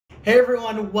Hey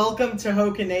everyone, welcome to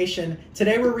Hoka Nation.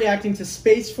 Today we're reacting to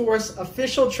Space Force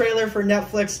official trailer for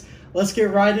Netflix. Let's get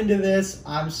right into this.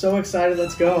 I'm so excited,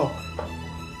 let's go.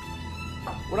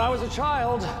 When I was a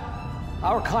child,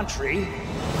 our country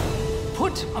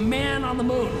put a man on the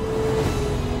moon.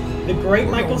 The great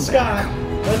Michael Scott.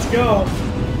 Let's go.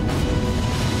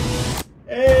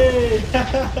 Hey!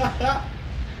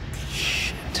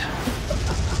 Shit.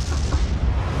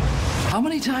 How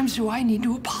many times do I need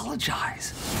to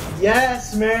apologize?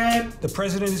 Yes, man. The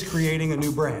president is creating a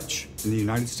new branch in the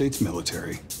United States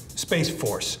military, Space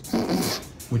Force,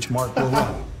 which Mark will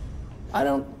run. I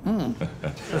don't.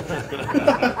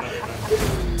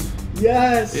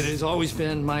 Yes. It has always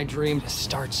been my dream to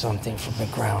start something from the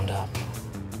ground up.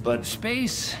 But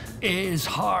space is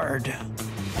hard.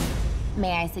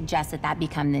 May I suggest that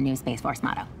become the new Space Force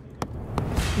motto?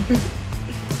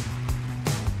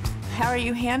 How are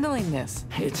you handling this?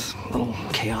 It's a little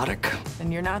chaotic.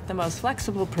 And you're not the most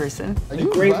flexible person. The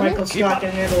great Michael Scott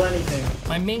can handle anything.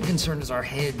 My main concern is our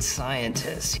head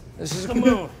scientist. This is the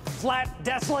moon. Flat,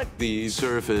 desolate. The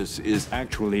surface is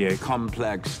actually a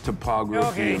complex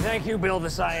topography. Okay, thank you, Bill,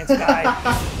 the science guy.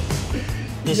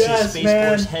 This Yes, is Space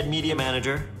man. Force head media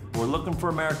manager. We're looking for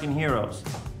American heroes.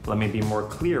 Let me be more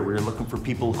clear. We're looking for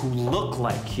people who look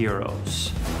like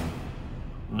heroes.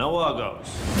 No uggos.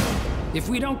 If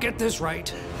we don't get this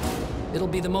right, it'll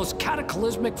be the most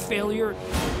cataclysmic failure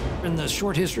in the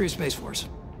short history of Space Force.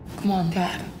 Come on,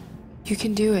 Dad. You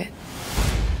can do it.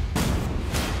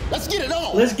 Let's get it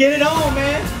on,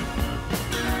 man.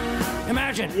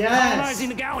 Imagine Yes. colonizing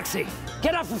the galaxy.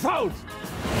 Get off the phone.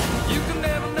 You can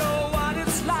never know what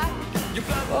it's like.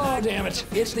 Oh, damn it.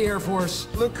 It's the Air Force.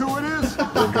 Look who it is.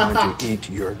 We're going to eat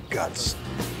your guts.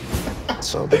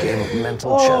 So the game of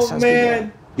mental chess Oh, has man.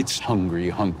 begun. It's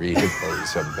hungry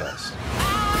hippos at best.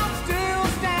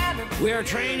 We are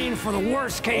training for the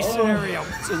worst case scenario.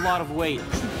 It's a lot of weight,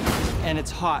 and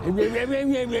it's hot. Who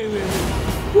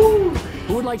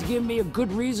would like to give me a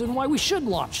good reason why we should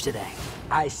launch today?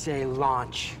 I say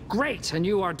launch. Great, and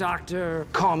you are Dr.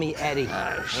 Call me Eddie.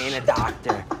 Ain't a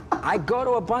doctor. I go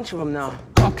to a bunch of them now.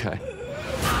 Okay.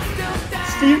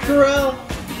 Steve Carell.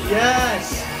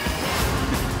 Yes.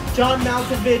 John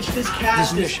Malkovich, this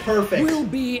cast is perfect. Will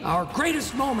be our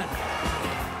greatest moment.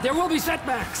 There will be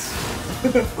setbacks.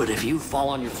 But if you fall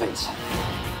on your face,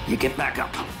 you get back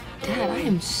up. Dad, I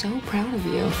am so proud of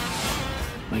you.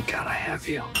 My God, I have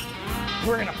you.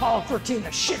 We're gonna Apollo 13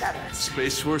 the shit out of it.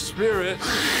 Space Force spirit.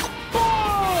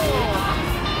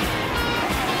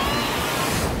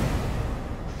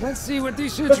 Let's see what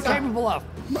these suits are capable of.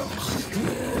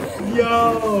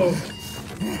 Yo.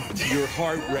 Your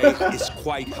heart rate is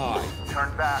quite high.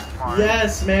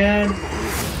 Yes, man.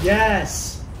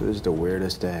 Yes. This is the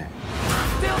weirdest day.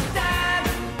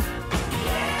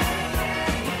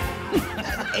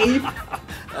 Ape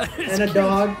and a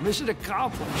dog. Mission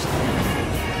accomplished.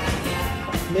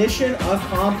 Mission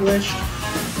accomplished.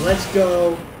 Let's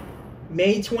go.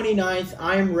 May 29th,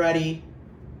 I'm ready.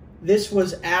 This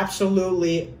was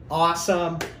absolutely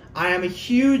awesome. I am a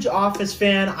huge Office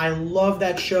fan. I love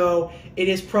that show. It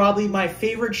is probably my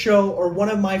favorite show, or one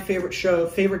of my favorite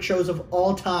shows of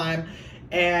all time.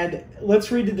 And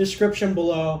let's read the description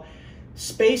below.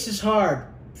 Space is hard.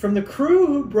 From the crew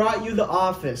who brought you The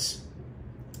Office,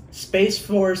 Space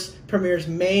Force premieres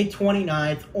May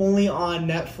 29th, only on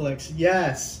Netflix.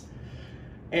 Yes.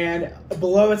 And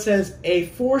below it says, a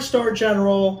 4-star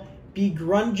general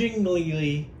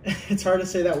begrudgingly, it's hard to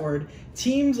say that word,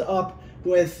 teams up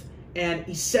with an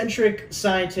eccentric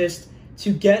scientist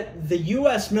to get the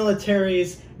U.S.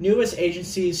 military's newest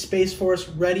agency, Space Force,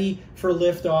 ready for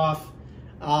liftoff.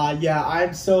 Yeah,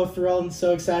 I'm so thrilled and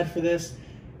so excited for this.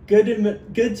 Good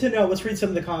to know. Let's read some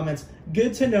of the comments.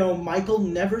 Good to know Michael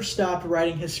never stopped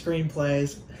writing his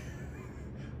screenplays.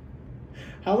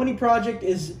 How many projects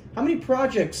is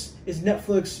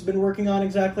Netflix been working on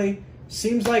exactly?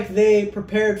 Seems like they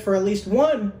prepared for at least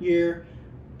 1 year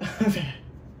of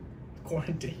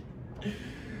quarantine.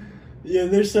 Yeah,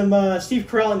 there's some Steve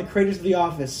Carell and the creators of The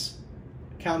Office.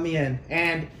 Count me in.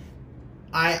 And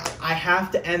I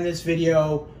have to end this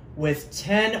video with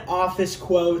 10 Office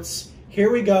quotes.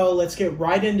 Here we go. Let's get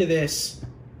right into this.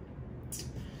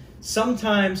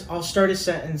 Sometimes I'll start a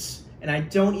sentence and I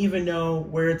don't even know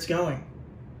where it's going.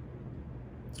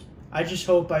 I just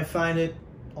hope I find it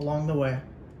along the way.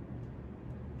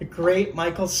 The great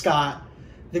Michael Scott.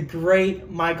 The great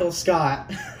Michael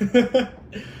Scott.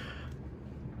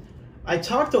 I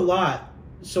talked a lot,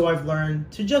 so I've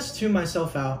learned to just tune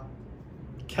myself out.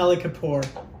 Kelly Kapoor.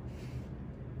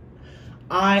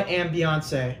 I am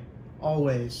Beyonce.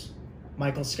 Always.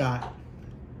 Michael Scott.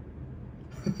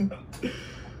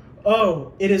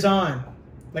 Oh, it is on,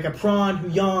 like a prawn who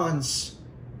yawns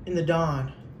in the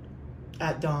dawn,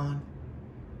 at dawn.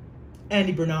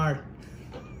 Andy Bernard.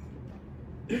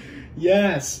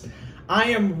 Yes, I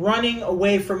am running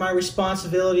away from my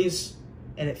responsibilities,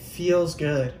 and it feels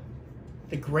good.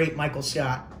 The great Michael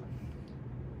Scott.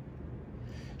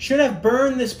 Should have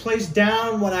burned this place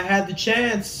down when I had the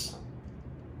chance.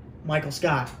 Michael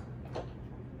Scott.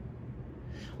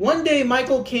 One day,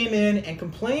 Michael came in and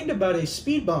complained about a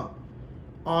speed bump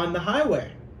on the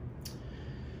highway.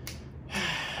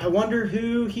 I wonder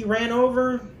who he ran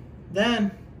over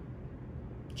then.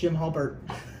 Jim Halpert.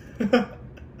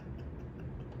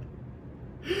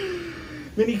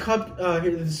 Mini cup.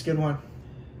 Here, this is a good one.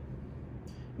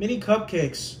 Mini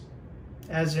cupcakes,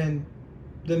 as in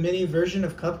the mini version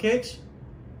of cupcakes,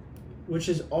 which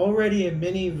is already a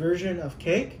mini version of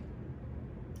cake.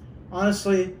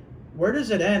 Honestly, where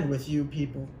does it end with you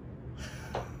people?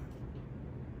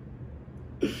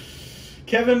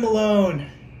 Kevin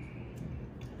Malone.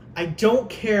 I don't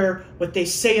care what they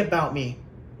say about me.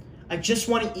 I just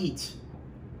want to eat.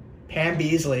 Pam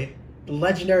Beesly. The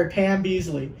legendary Pam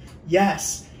Beesly.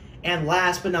 Yes. And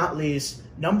last but not least,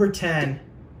 number 10.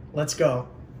 Let's go.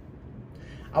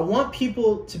 I want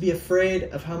people to be afraid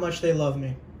of how much they love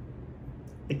me.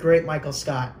 The great Michael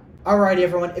Scott. Alrighty,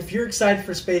 everyone. If you're excited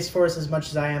for Space Force as much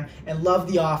as I am and love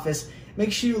The Office,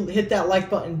 make sure you hit that like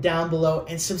button down below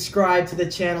and subscribe to the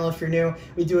channel if you're new.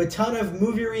 We do a ton of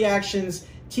movie reactions,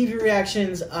 TV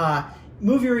reactions,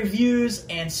 movie reviews,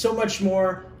 and so much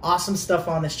more awesome stuff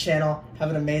on this channel. Have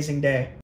an amazing day.